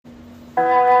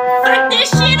Fuck this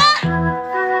shit up!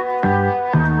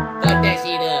 Fuck that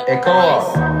shit up. Hey, come on.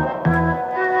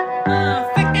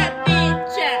 Fuck that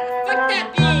bitch up! Fuck that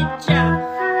bitch up!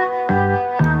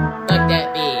 Fuck that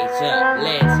bitch up.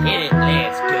 Let's hit it.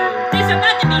 Let's go. This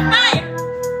about to be fire!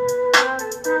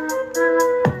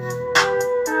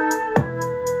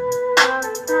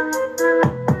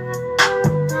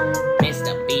 Missed a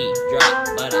beat drop,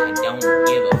 but I don't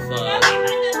give a fuck.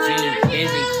 Too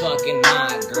busy fucking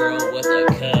my girl with a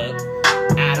cup.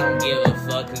 I don't give a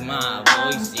fuck 'cause my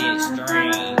voice is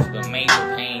strange, but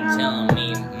Major Pain telling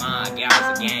me my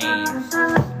gal's a game.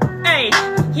 Hey,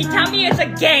 he tell me it's a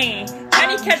game.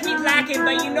 Trying to catch me lacking,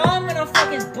 but you know I'm gonna fuck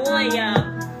his boy up.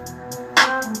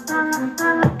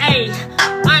 Hey,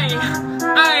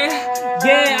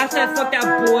 yeah, I said fuck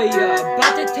that boy up.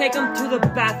 About to take him to the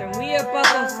bathroom. We about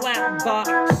to slap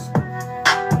box.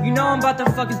 You know I'm about to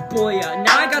fuck his boy up.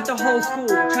 Now I got the whole school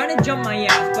trying to jump my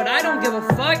ass, but I don't give a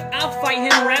fuck. I'll fight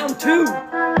him round 2.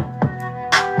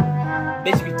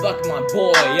 Bitch be fucking my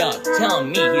boy up,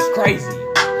 telling me he's crazy.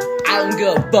 I don't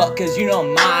give a fuck 'cause you know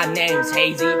my name's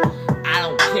Hazy. I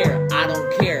don't care, I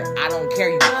don't care, I don't care,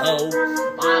 you hoe.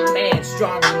 My man's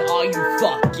stronger than all you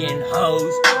fucking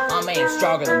hoes. My man's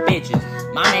stronger than bitches.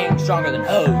 My man's stronger than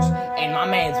hoes. And my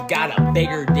man's got a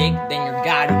bigger dick than your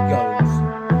guy who goes.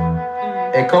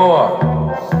 Hey, come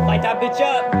on. Light that bitch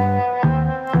up.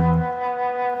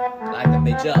 Light the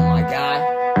bitch up, my guy.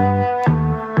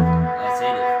 Let's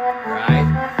hit it, right?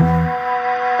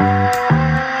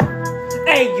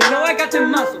 Hey, you know I got the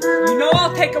muscles. You know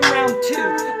I'll take him round 2.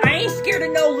 I ain't scared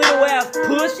of no little ass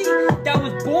pussy that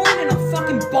was born in a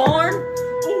fucking barn.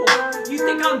 Ooh, you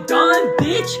think I'm done,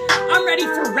 bitch? I'm ready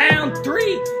for round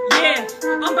 3. Yeah,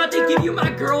 I'm about to give you my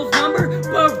girl's number,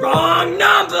 but wrong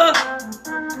number.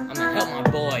 I'm gonna help my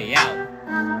boy out.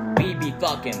 We be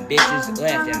fucking bitches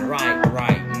left and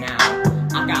right now.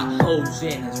 I got hoes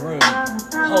in his room,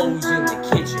 hoes in the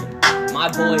kitchen. My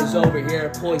boy's over here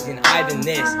poison Ivan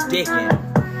this dickin'.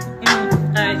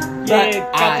 Yeah,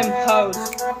 got them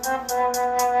hoes.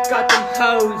 Got them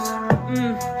hoes.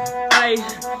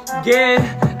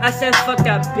 Yeah, I said fuck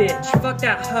that bitch, fuck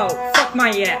that hoe, fuck my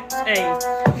ass, hey.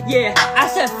 Yeah, I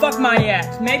said fuck my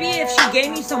ass. Maybe if she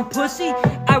gave me some pussy,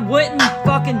 I wouldn't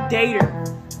fucking date her.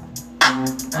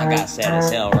 I got sad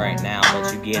as hell right now,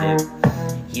 but you get it.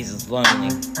 He's as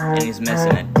lonely, and he's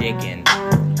missing a dickin'.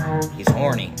 He's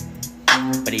horny,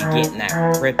 but he getting that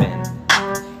crippin'.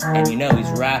 And you know he's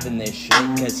rapping this shit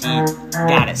 'cause he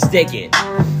gotta stick it.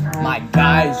 My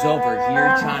guy's over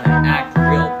here trying to act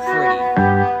real pretty,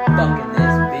 fucking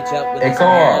this bitch up with his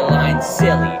hairline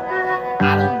silly.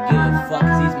 I don't give a fuck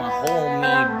 'cause he's my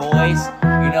homie, boys.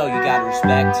 You know you gotta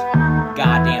respect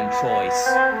goddamn choice.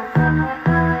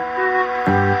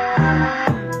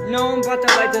 No, I'm about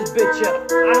to light this bitch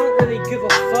up. I don't really give a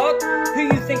fuck who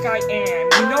you think I am.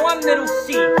 You know I'm middle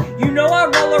C. You know I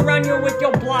roll around you with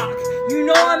your block. You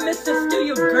know I'm Mr. Steal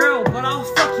Your Girl, but I'll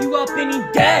fuck you up any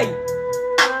day.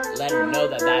 Let him know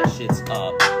that shit's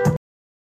up.